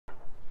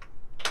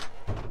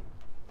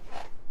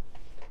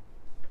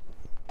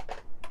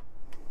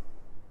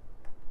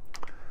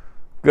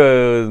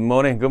Good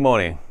morning, good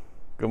morning,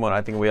 good morning.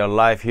 I think we are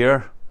live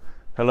here.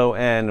 Hello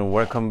and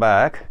welcome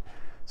back.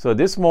 So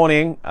this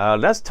morning,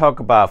 let's talk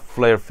about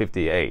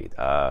Flair58.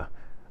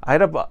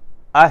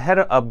 I had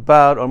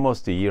about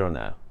almost a year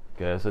now.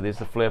 Okay, so this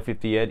is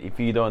Flair58. If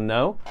you don't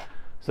know,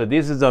 so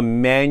this is a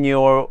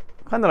manual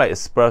kind of like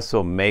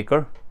espresso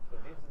maker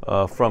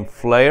from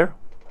Flair.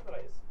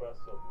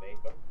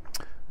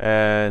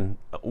 And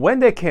when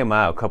they came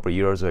out a couple of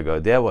years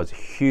ago, there was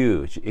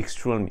huge,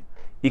 extreme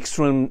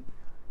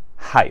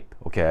hype.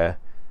 Okay,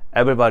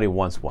 everybody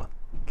wants one.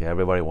 Okay,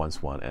 everybody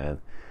wants one,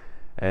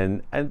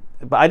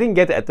 but I didn't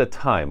get it at the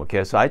time.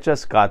 Okay, so I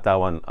just got that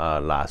one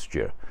last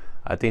year.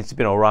 I think it's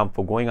been around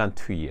for going on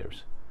 2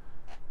 years.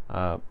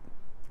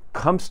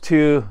 Comes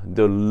to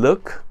the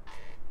look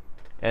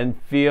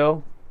and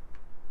feel,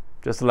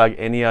 just like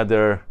any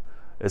other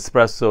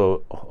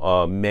espresso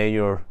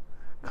manual,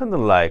 kind of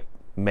like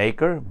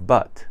maker,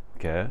 but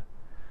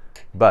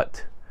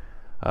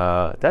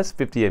that's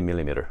 58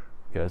 millimeter.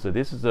 Okay, so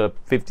this is a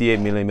 58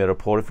 millimeter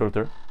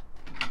portafilter,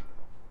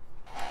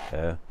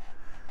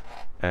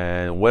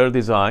 and well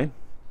designed.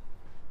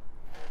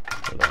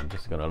 Hold on, I'm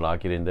just gonna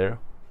lock it in there.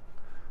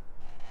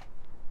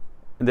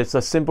 And it's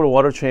a simple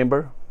water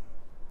chamber.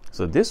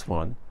 So this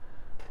one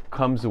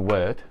comes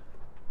with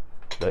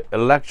the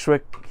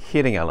electric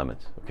heating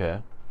elements.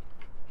 Okay,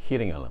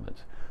 heating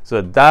elements.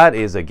 So that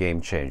is a game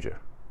changer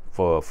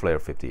for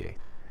Flair58,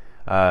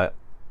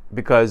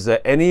 because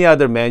any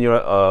other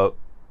manual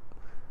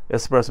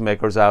espresso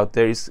makers out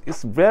there,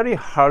 it's very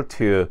hard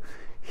to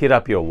heat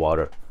up your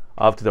water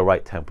up to the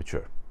right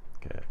temperature.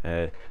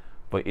 Okay,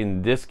 but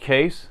in this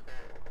case,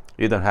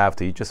 you don't have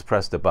to. You just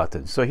press the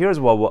button. So here's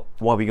what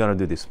we're gonna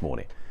do this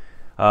morning.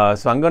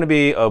 So I'm gonna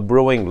be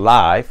brewing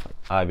live.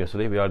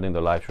 Obviously, we are doing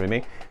the live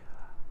streaming.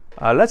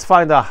 Let's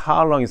find out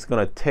how long it's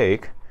gonna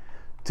take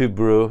to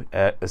brew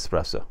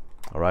espresso.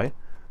 All right.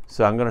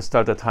 So I'm gonna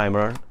start the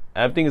timer.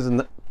 Everything is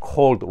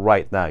cold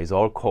right now. It's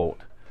all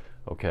cold.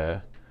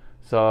 Okay.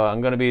 So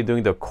I'm gonna be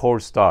doing the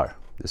cold start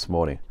this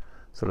morning.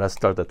 So let's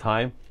start the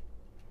time.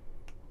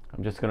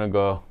 I'm just gonna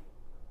go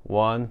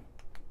 1,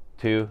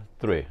 2,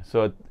 3.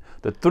 So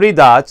the 3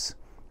 dots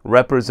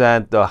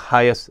represent the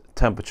highest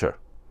temperature.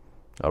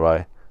 All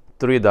right.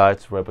 3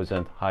 dots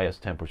represent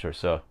highest temperature.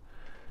 So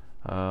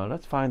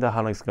let's find out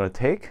how long it's gonna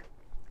take.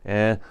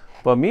 And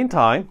but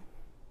meantime,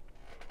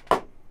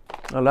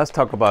 let's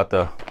talk about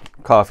the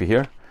coffee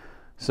here.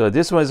 So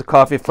this one is a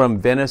coffee from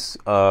Venice,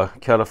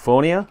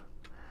 California.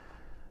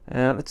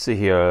 And let's see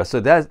here.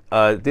 So that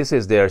this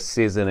is their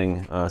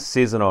seasoning,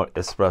 seasonal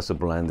espresso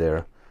blend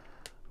there.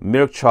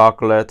 Milk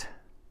chocolate,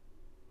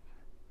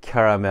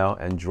 caramel,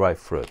 and dry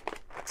fruit.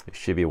 It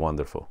should be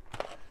wonderful.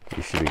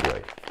 It should be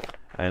great.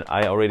 And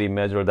I already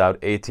measured out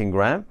 18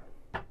 grams.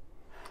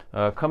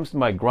 Comes to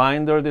my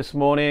grinder this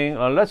morning.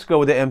 Let's go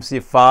with the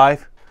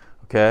MC5.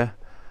 Okay.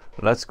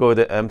 Let's go with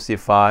the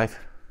MC5.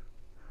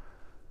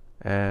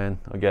 And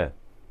again,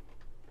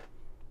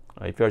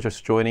 if you're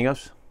just joining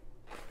us,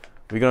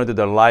 we're going to do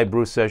the live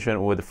brew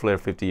session with the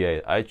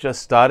Flair58. I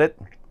just started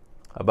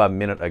about a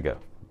minute ago.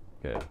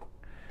 Okay.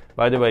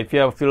 By the way, if you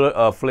have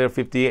a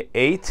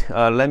Flair58,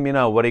 let me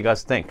know what you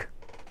guys think.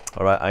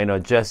 All right, I know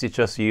Jesse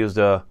just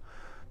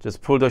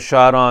pulled a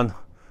shot on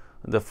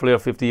the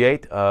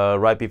Flair58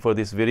 right before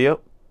this video.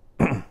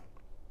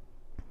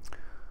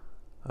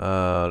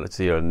 Let's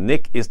see here.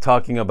 Nick is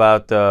talking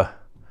about the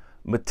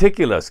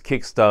Meticulous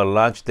Kickstarter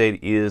launch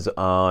date is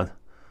on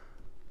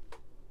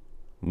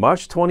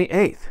March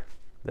 28th.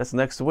 That's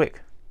next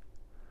week.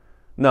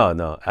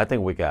 No, I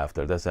think week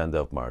after. That's end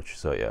of March.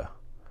 So yeah,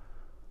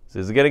 so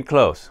it's getting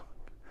close.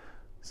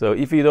 So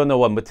if you don't know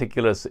what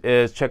Meticulous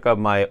is, check out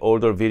my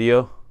older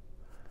video.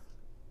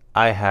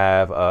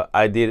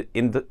 I did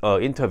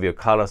interview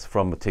Carlos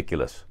from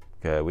Meticulous.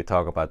 Okay, we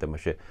talk about the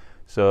machine.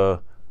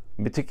 So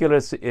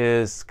Meticulous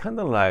is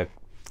kind of like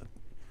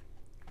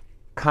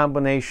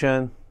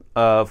combination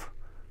of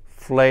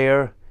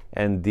Flair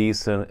and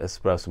decent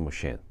espresso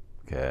machine.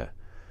 Okay,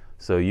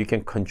 so you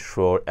can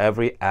control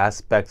every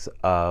aspect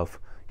of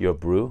your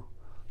brew,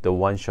 the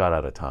one shot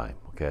at a time.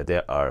 Okay,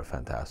 they are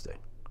fantastic.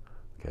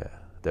 Okay,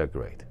 they're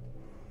great.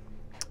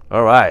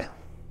 All right.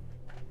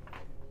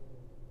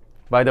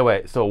 By the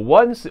way, so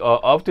once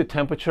up to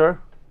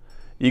temperature,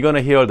 you're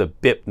gonna hear the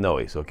beep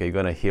noise. Okay, you're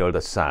gonna hear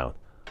the sound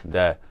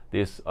that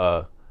this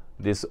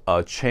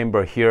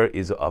chamber here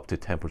is up to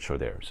temperature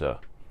there. So,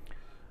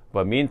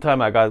 but meantime,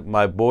 I got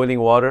my boiling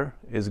water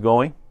is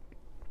going.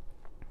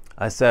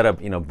 I set up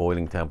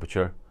boiling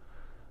temperature,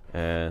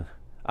 and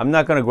I'm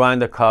not gonna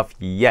grind the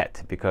coffee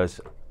yet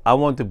because I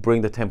want to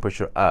bring the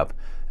temperature up,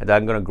 and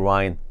I'm gonna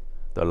grind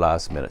the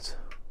last minutes.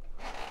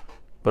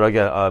 But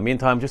again,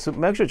 meantime, just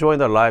make sure to join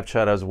the live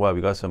chat as well.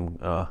 We got some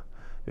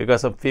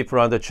people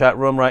on the chat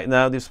room right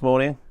now this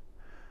morning.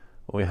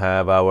 We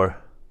have our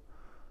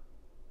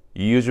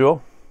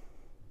usual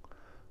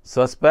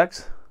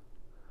suspects.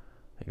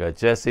 We got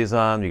Jesse's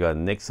on. We got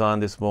Nick's on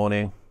this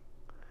morning.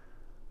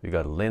 We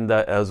got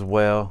Linda as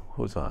well.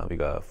 Who's on? We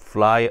got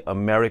Fly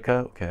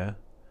America. Okay.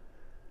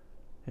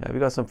 Yeah, we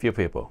got some few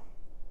people.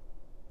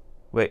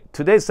 Wait,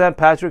 today's St.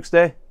 Patrick's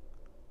Day?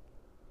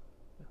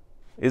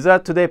 Is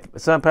that today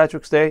St.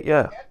 Patrick's Day?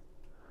 Yeah. Yep.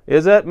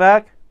 Is it,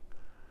 Mac?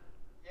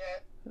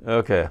 Yeah.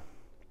 Okay.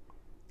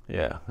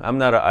 Yeah, I'm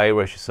not an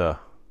Irish, so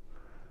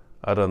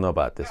I don't know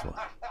about this one.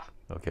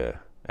 Okay,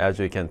 as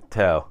you can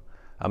tell,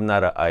 I'm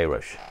not an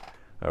Irish.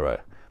 All right.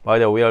 By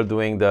the way, we are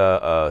doing the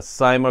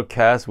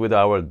simulcast with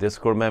our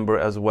Discord member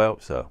as well.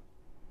 So,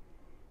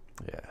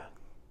 yeah.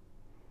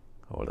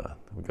 Hold on.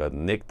 We got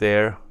Nick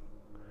there.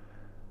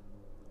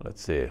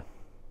 Let's see.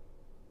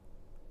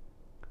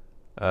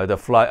 The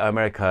Fly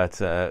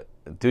America.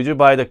 Did you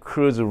buy the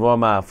Cruise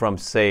Roma from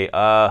Say?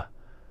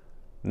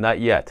 Not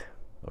yet.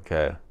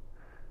 Okay.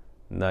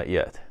 Not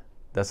yet.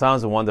 That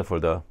sounds wonderful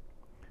though,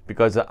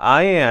 because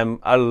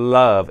I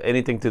love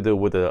anything to do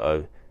with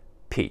a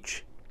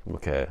peach.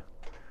 Okay.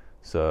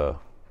 So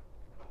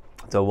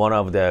one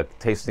of the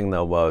tasting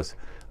that was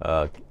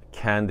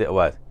candy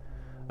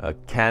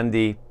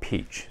candy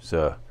peach.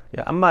 So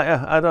yeah,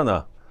 I don't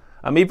know.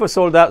 I mean, if it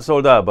sold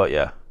out, but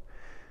yeah.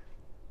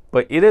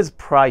 But it is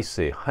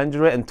pricey.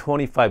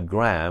 125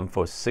 gram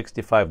for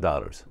 $65.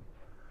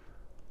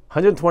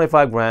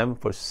 125 gram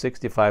for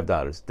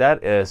 $65.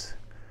 That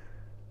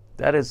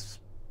is.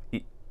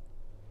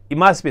 It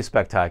must be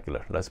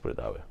spectacular. Let's put it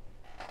that way.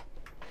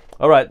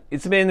 All right,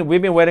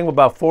 we've been waiting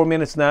about 4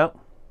 minutes now.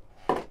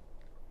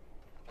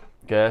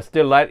 Okay,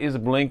 still light is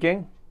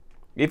blinking.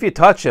 If you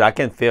touch it, I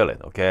can feel it.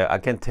 Okay, I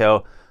can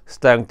tell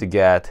starting to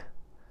get,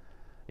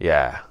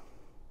 yeah,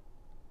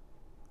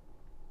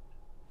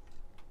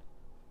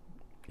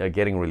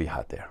 getting really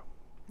hot there.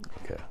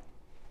 Okay.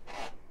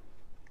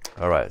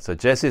 All right. So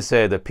Jesse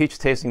said the peach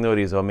tasting note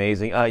is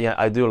amazing. Yeah,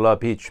 I do love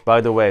peach. By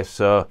the way,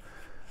 so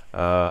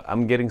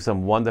I'm getting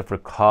some wonderful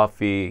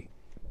coffee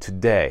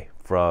today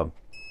from.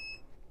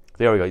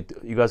 There we go.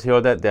 You guys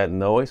hear that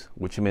noise,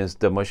 which means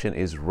the machine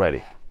is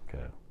ready.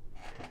 Okay.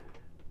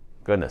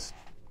 Goodness,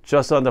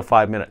 just under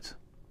 5 minutes.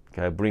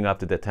 Okay, bring up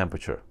to the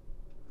temperature.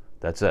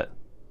 That's it.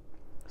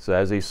 So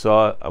as you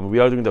saw, we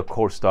are doing the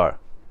cold start.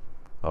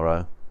 All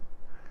right.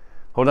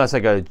 Hold on a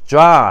second,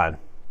 John.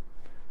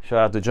 Shout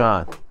out to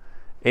John.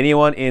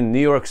 Anyone in New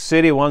York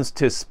City wants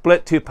to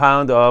split 2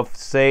 pounds of,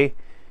 say,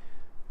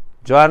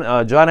 John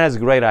has a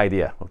great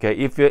idea. Okay,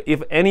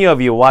 if any of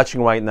you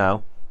watching right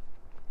now,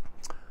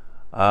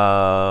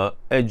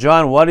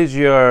 John, what is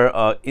your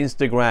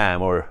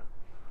Instagram or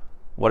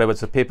whatever,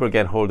 so people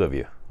get hold of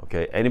you?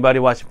 Okay, anybody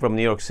watching from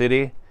New York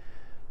City?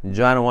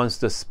 John wants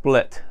to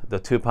split the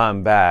 2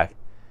 pound bag.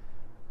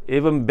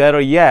 Even better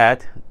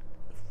yet,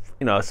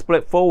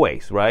 split 4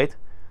 ways, right?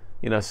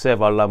 Save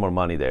a lot more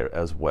money there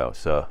as well.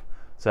 So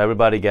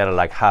everybody get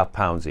like half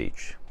pounds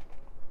each.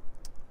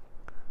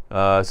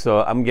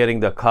 So I'm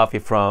getting the coffee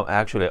from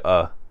actually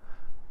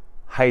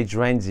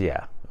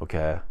Hydrangea,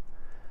 okay,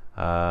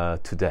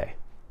 today.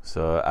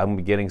 So I'm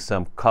getting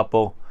some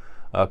couple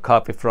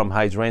coffee from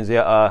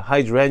Hydrangea.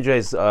 Hydrangea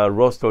is a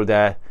roaster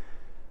that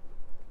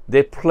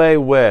they play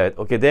with.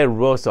 Okay, they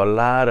roast a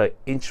lot of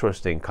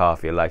interesting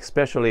coffee, like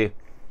especially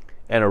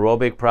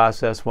anaerobic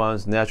process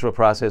ones, natural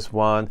process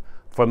one,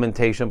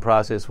 fermentation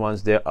process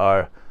ones. They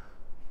are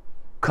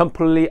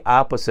completely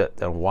opposite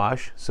than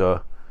wash.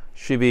 So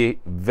should be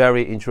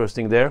very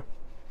interesting there.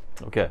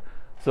 Okay,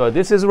 so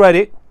this is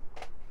ready.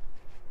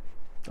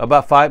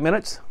 About 5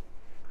 minutes.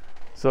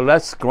 So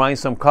let's grind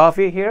some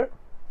coffee here,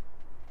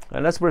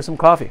 and let's brew some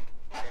coffee.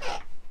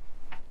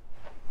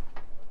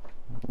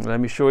 Let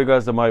me show you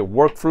guys my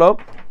workflow.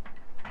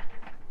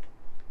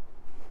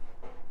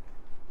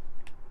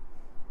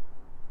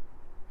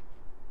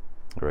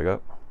 There we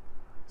go.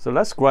 So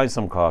let's grind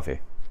some coffee.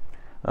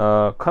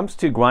 Comes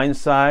to grind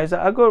size,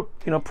 I go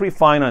pretty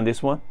fine on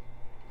this one.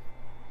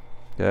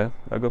 Yeah,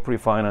 I go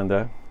pretty fine on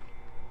that.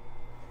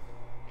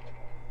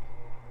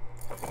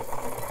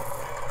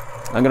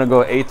 I'm gonna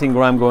go 18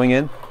 gram going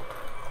in.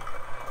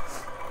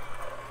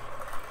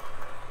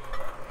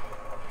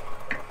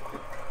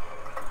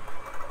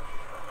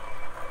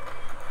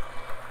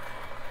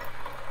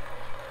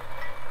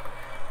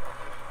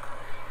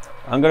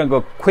 I'm gonna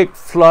go quick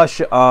flush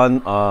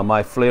on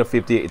my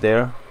Flair58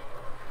 there.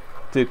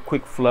 Do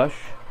quick flush.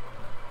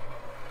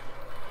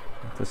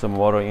 Put some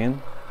water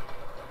in.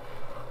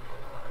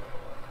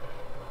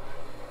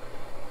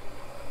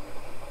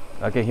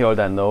 I can hear all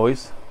that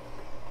noise.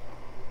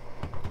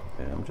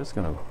 Yeah, I'm just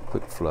gonna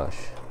quick flush.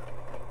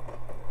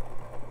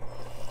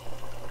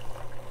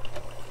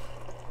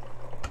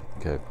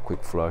 Okay,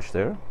 quick flush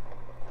there.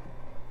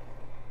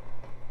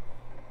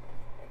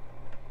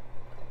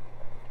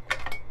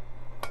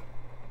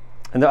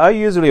 And I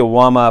usually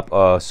warm up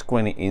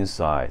screening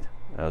inside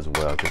as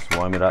well. Just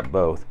warm it up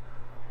both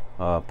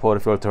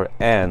portafilter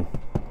and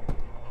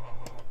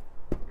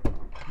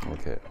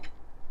okay.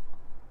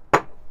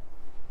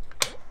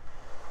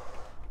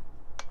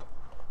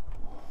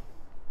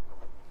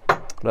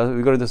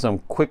 We're gonna do some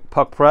quick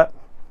puck prep.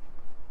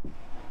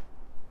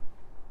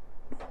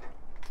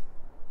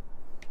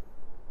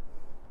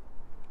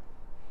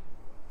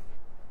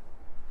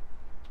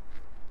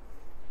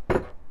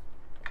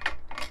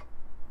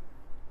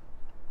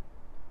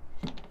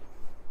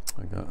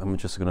 I'm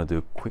just gonna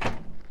do quick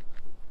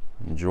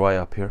dry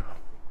up here.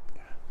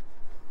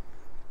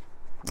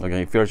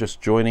 Okay, if you're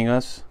just joining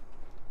us,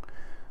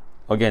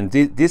 again,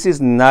 this is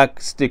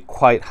not still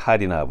quite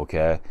hot enough,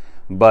 okay?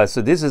 But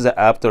so this is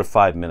after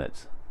 5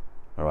 minutes,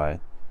 all right?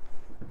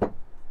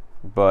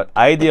 But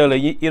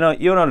ideally, you know,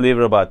 you want to leave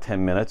it about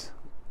 10 minutes.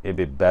 It'd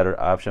be a better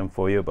option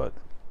for you, but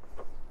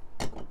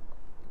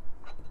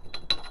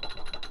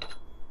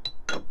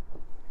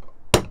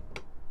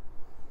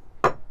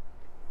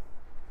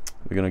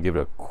we're gonna give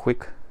it a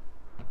quick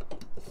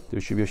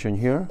distribution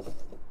here.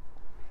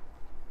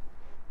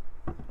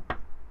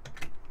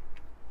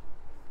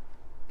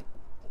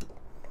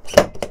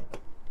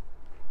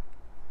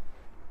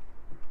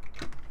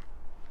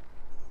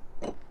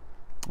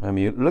 I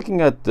mean,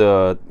 looking at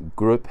the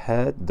grip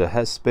head, the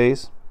head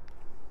space,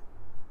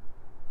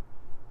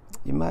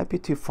 it might be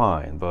too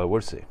fine, but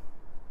we'll see.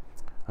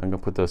 I'm gonna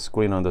put the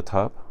screen on the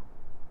top,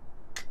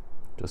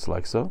 just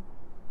like so.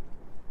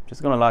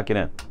 Just gonna lock it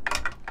in.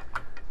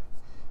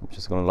 I'm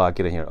just gonna lock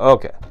it in here.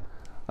 Okay.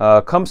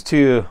 Comes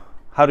to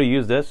how to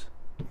use this.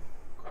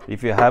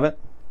 If you haven't,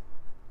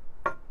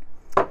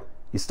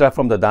 you start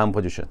from the down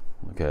position.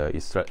 Okay, you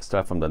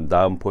start from the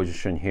down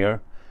position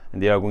here,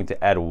 and they are going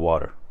to add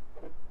water.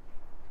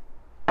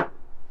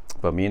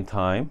 But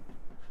meantime,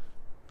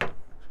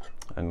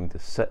 I'm going to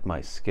set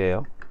my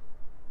scale.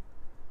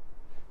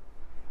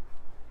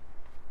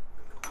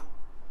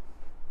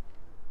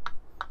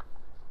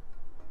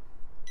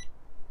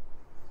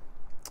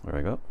 There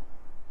we go.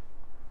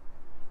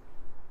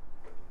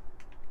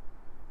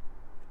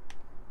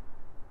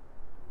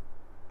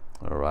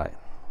 All right.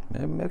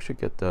 Make sure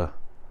you get the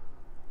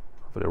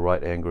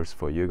right angles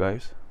for you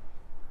guys.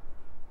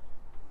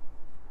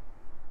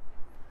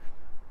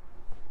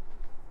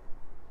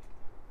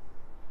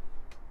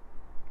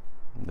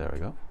 There we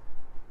go.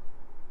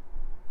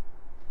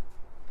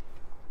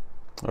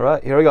 All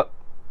right, here we go.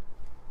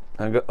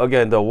 And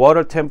again, the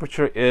water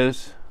temperature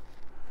is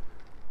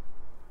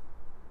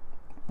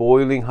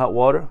boiling hot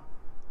water.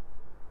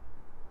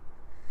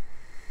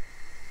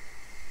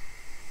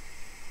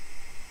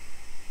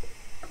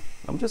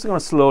 I'm just going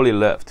to slowly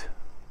lift.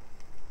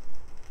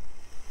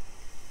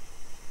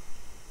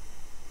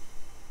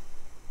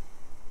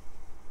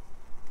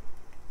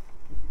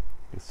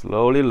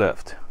 Slowly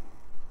lift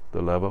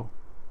the level.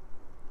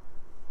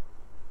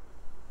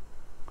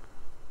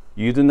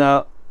 You do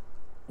not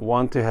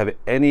want to have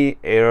any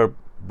air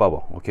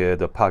bubble, okay,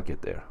 the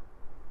pocket there.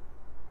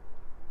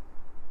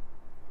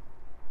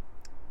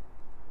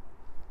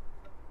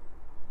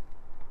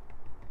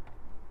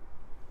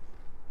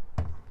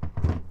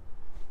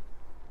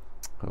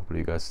 Hopefully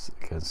you guys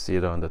can see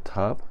it on the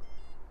top.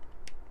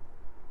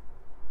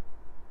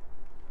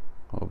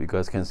 Hope you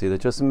guys can see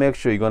that. Just make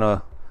sure you're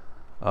gonna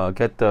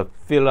get the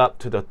fill up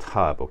to the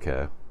top,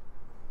 okay?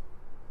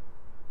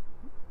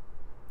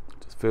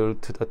 Just fill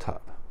to the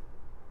top.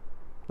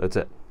 That's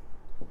it.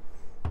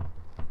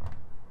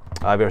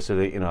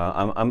 Obviously, you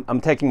know,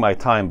 I'm taking my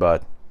time,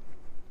 but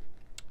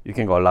you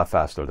can go a lot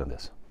faster than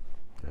this.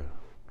 Yeah.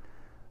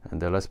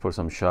 And then let's put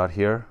some shot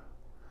here.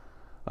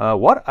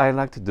 What I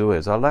like to do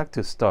is I like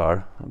to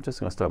start. I'm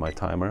just gonna start my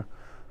timer.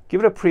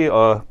 Give it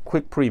a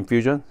quick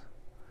pre-infusion.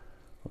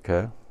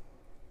 Okay.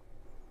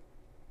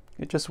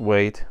 You just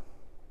wait.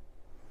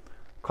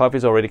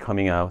 Coffee's already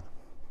coming out,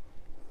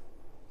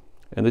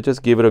 and then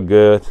just give it a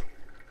good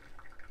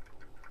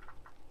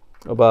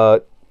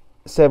about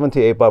 7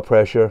 to 8 bar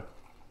pressure.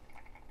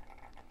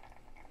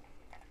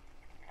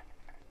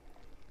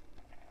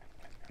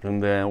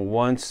 And then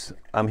once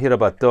I'm hit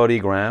about 30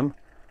 gram,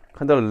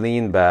 kind of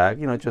lean back,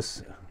 you know,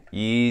 just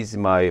ease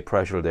my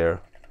pressure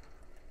there.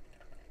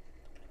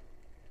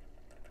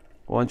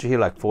 Once you hit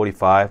like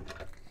 45,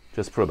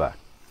 just pull back.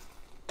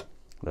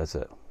 That's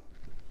it.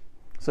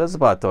 So that's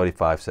about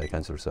 35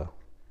 seconds or so.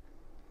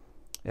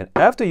 And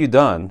after you're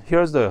done,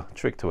 here's the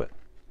trick to it.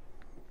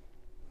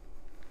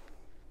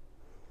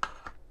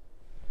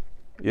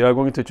 You are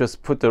going to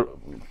just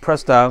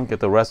press down,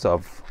 get the rest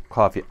of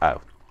coffee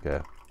out,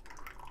 okay?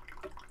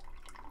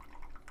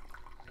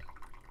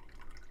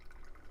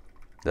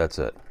 That's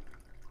it.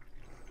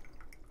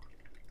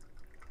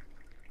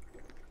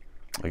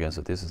 Again,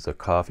 so this is the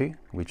coffee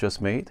we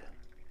just made.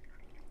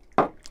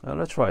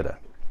 Let's try that,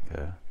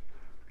 okay?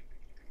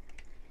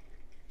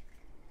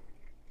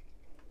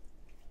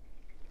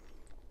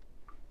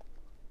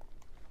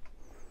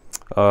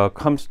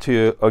 Comes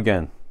to,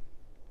 again,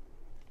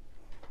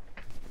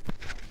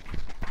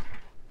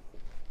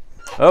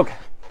 okay,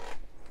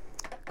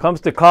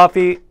 comes to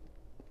coffee,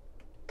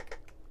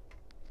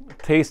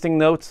 tasting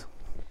notes,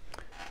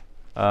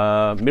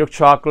 milk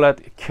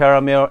chocolate,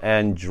 caramel,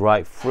 and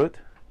dried fruit.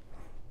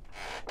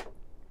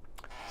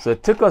 So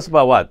it took us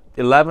about what,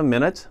 11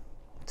 minutes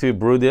to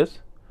brew this.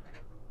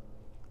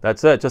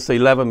 That's it, just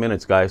 11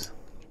 minutes, guys.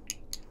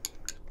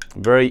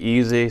 Very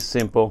easy,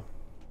 simple.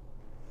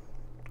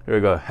 Here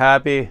we go.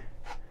 Happy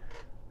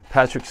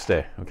Patrick's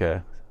Day,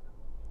 okay?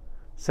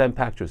 St.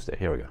 Patrick's Day.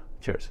 Here we go.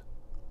 Cheers.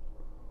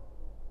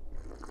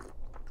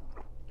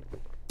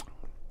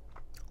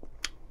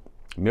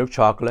 Milk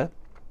chocolate,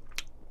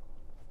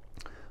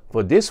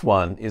 For this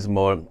one is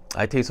more,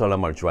 I taste a lot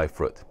more dry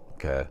fruit.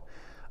 Okay,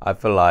 I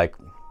feel like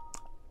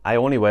I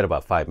only wait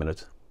about 5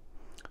 minutes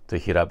to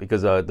heat up,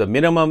 because the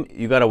minimum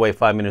you gotta wait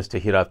 5 minutes to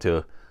heat up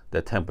to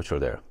the temperature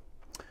there.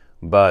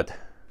 But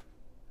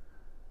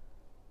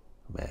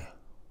man,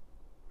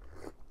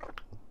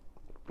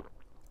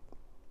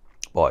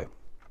 boy,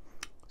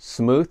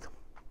 smooth,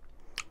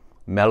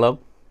 mellow,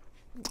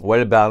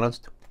 well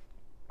balanced.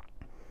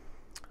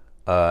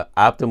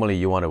 Optimally,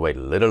 you want to wait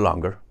a little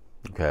longer.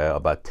 Okay,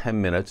 about 10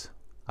 minutes.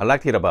 I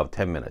like it about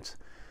 10 minutes.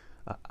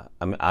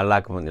 I mean, I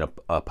like when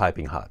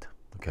piping hot.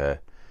 Okay,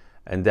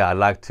 and then I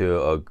like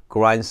to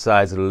grind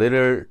size a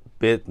little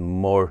bit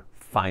more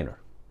finer.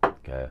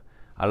 Okay,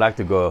 I like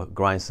to go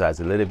grind size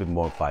a little bit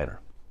more finer.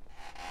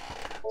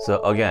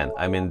 So again,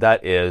 I mean,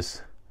 that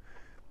is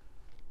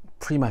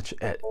pretty much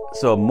it.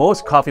 So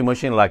most coffee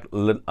machine like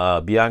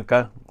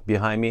Bianca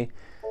behind me,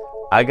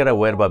 I gotta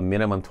wait about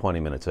minimum 20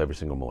 minutes every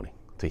single morning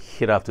to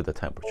heat up to the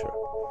temperature.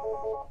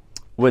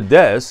 With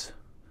this,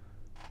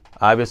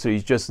 obviously,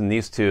 you just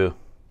needs to,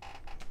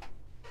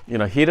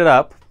 heat it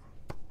up,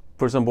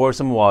 boil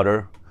some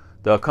water.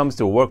 That comes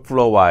to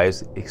workflow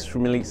wise,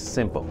 extremely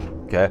simple.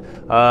 Okay,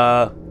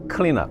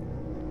 cleanup.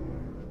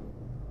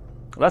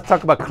 Let's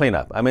talk about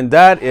cleanup. I mean,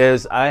 that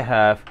is, I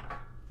have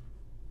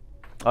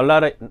a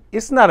lot of,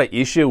 it's not an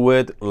issue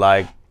with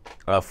like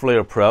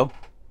Flair Pro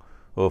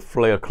or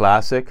Flair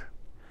Classic,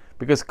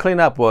 because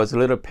cleanup was a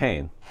little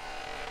pain.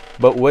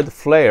 But with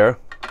Flair,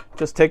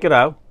 just take it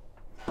out.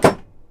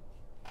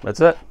 That's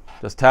it.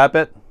 Just tap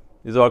it.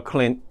 It's all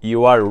clean.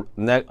 You are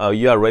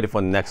ready for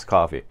the next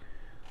coffee.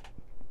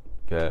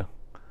 Okay,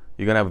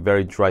 you're gonna have a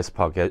very dry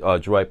pocket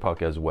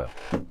as well.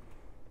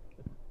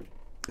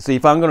 So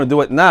if I'm gonna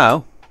do it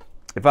now,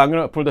 if I'm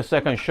gonna put the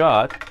second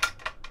shot,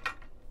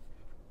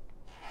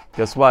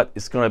 guess what?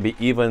 It's gonna be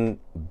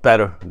even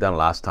better than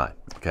last time.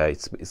 Okay,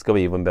 it's gonna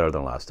be even better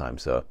than last time.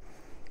 So,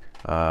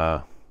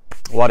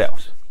 what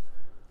else?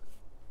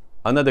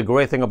 Another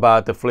great thing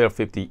about the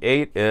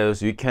Flair58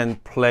 is you can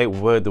play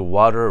with the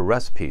water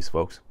recipes,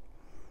 folks.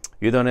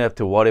 You don't have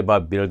to worry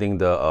about building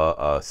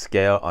the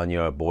scale on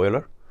your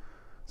boiler.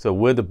 So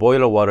with the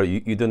boiler water,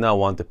 you do not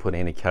want to put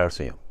any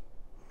calcium,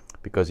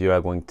 because you are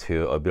going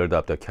to build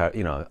up the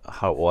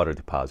hot water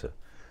deposit.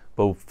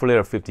 But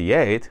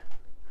Flair58,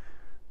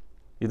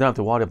 you don't have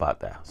to worry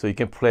about that. So you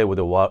can play with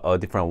the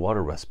different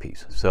water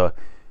recipes. So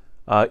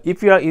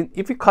if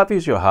coffee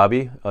is your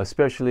hobby,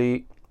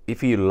 especially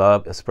if you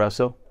love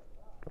espresso,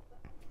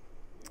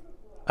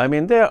 I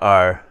mean, you're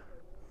gonna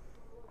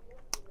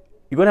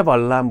have a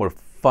lot more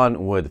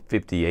fun with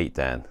 58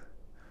 than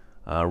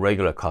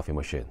regular coffee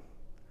machine.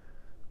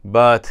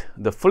 But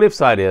the flip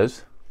side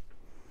is,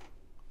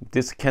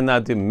 this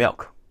cannot do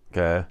milk.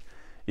 Okay,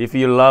 if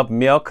you love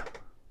milk,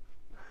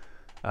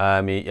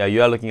 I mean, yeah,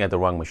 you are looking at the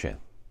wrong machine.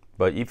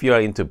 But if you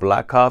are into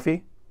black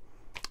coffee,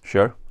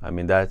 sure, I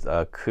mean,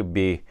 that could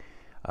be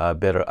a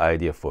better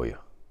idea for you.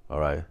 All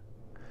right,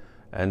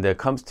 and it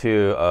comes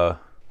to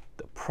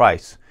the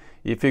price.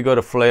 If you go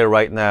to Flair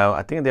right now,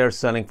 I think they're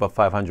selling for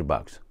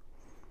 $500,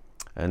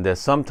 and then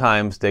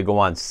sometimes they go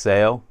on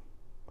sale.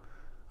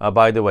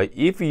 By the way,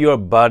 if your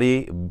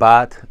buddy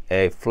bought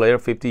a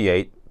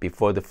Flair58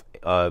 before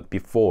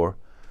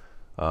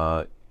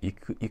you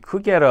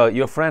could get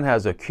your friend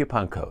has a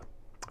coupon code,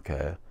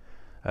 okay,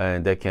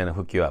 and they can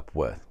hook you up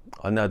with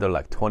another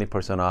like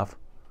 20% off.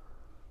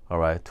 All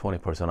right,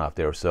 20% off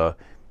there. So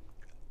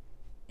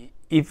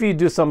if you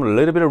do a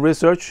little bit of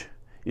research,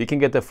 you can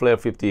get the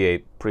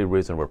Flair58 pretty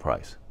reasonable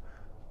price.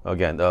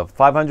 Again, the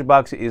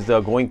 $500 is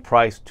the going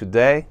price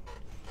today,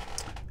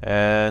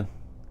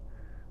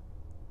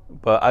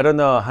 but I don't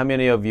know how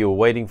many of you are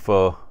waiting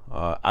for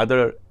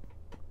other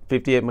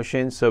 58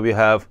 machines. So we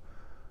have,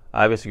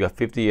 obviously, we got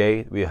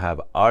 58. We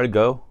have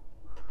Argo,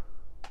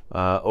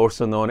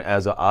 also known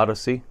as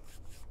Odyssey.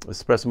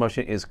 Espresso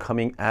machine is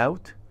coming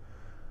out.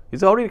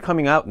 It's already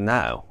coming out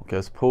now.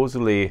 Okay,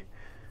 supposedly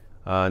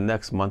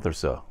next month or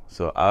so.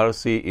 So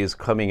Odyssey is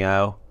coming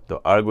out. The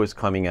Argo is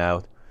coming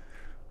out.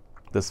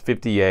 This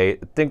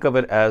 58. Think of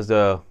it as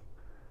a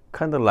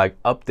kind of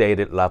like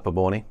updated La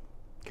Paboni.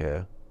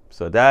 Okay,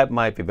 so that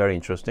might be very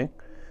interesting.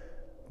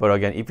 But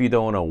again, if you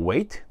don't want to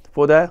wait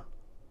for that,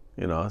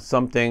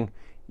 something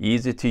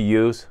easy to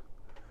use,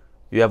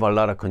 you have a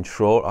lot of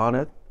control on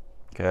it.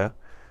 Okay,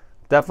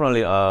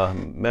 definitely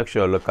make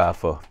sure to look out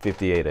for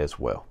 58 as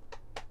well.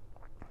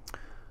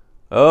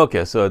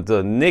 Okay, so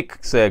the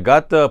Nick said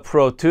got the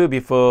Pro 2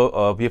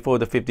 before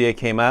the 58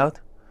 came out.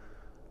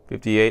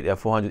 58 at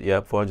 $400,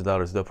 yeah,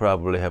 $400. They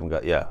probably haven't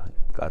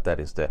got that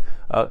instead.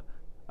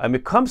 When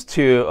it comes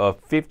to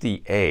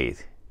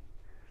 58,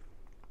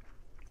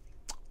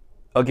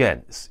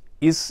 again,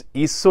 it's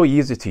so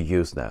easy to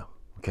use now.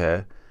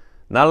 Okay,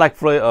 not like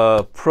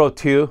Pro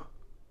 2.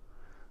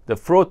 The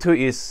Pro 2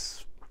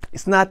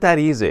 it's not that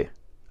easy.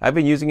 I've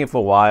been using it for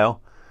a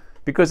while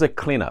because of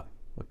cleanup.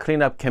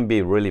 Cleanup can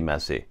be really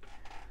messy.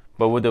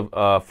 But with the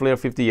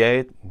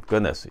Flair58,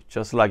 goodness,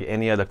 just like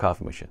any other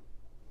coffee machine.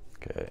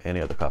 Okay, any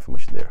other coffee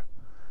machine there.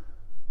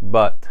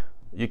 But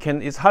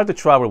it's hard to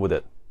travel with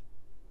it.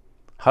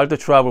 hard to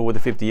travel with the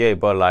 58,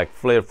 but like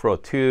Flair Pro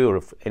 2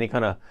 or any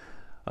kind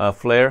of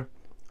Flair,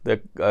 they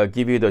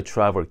give you the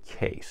travel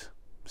case.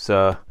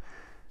 So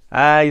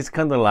it's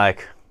kind of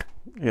like,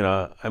 you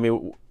know, I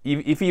mean,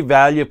 if you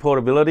value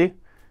portability,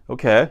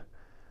 okay,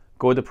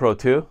 go with the Pro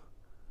 2.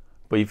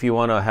 But if you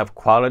want to have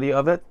quality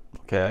of it,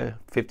 okay,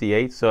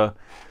 58. So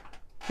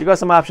you got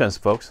some options,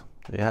 folks.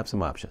 You have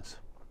some options.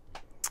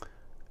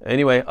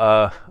 Anyway,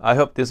 I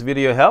hope this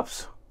video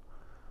helps.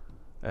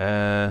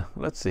 And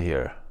let's see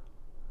here.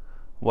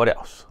 What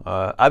else?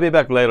 I'll be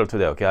back later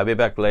today, okay? I'll be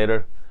back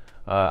later.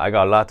 I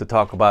got a lot to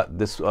talk about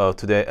this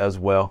today as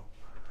well.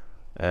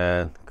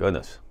 And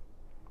goodness,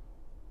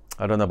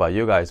 I don't know about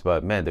you guys,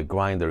 but man, the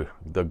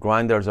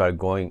grinders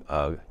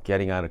are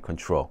getting out of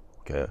control,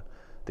 okay?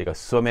 They got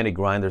so many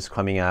grinders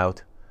coming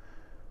out.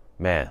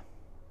 Man,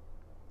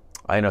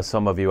 I know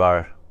some of you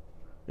are,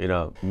 you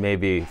know,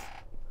 maybe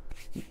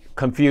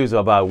confused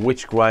about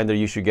which grinder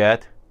you should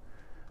get.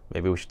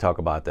 Maybe we should talk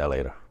about that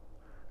later.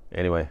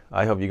 Anyway,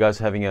 I hope you guys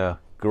are having a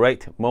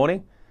great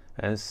morning,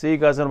 and see you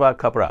guys in about a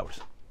couple hours.